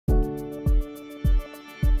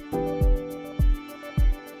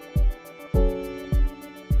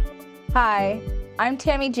Hi, I'm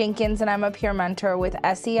Tammy Jenkins and I'm a peer mentor with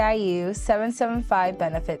SEIU 775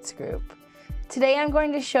 Benefits Group. Today I'm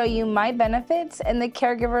going to show you my benefits in the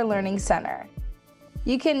Caregiver Learning Center.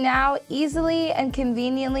 You can now easily and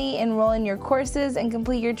conveniently enroll in your courses and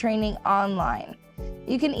complete your training online.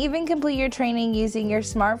 You can even complete your training using your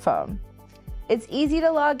smartphone. It's easy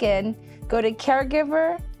to log in. Go to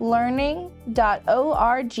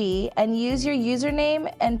caregiverlearning.org and use your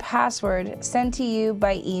username and password sent to you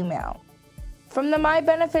by email. From the My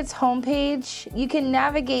Benefits homepage, you can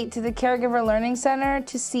navigate to the Caregiver Learning Center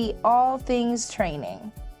to see all things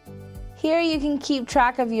training. Here you can keep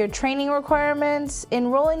track of your training requirements,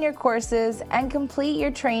 enroll in your courses, and complete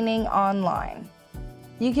your training online.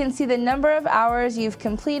 You can see the number of hours you've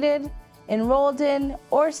completed, enrolled in,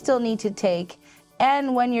 or still need to take,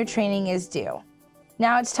 and when your training is due.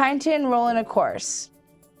 Now it's time to enroll in a course.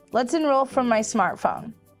 Let's enroll from my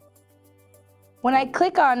smartphone. When I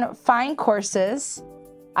click on Find Courses,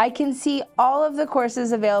 I can see all of the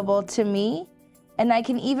courses available to me, and I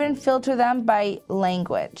can even filter them by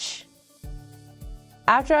language.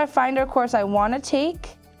 After I find a course I want to take,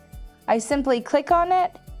 I simply click on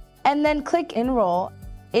it and then click Enroll.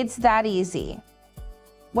 It's that easy.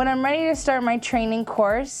 When I'm ready to start my training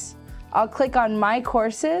course, I'll click on My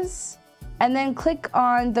Courses and then click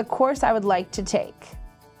on the course I would like to take.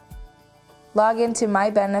 Log into My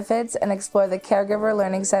Benefits and explore the Caregiver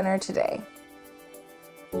Learning Center today.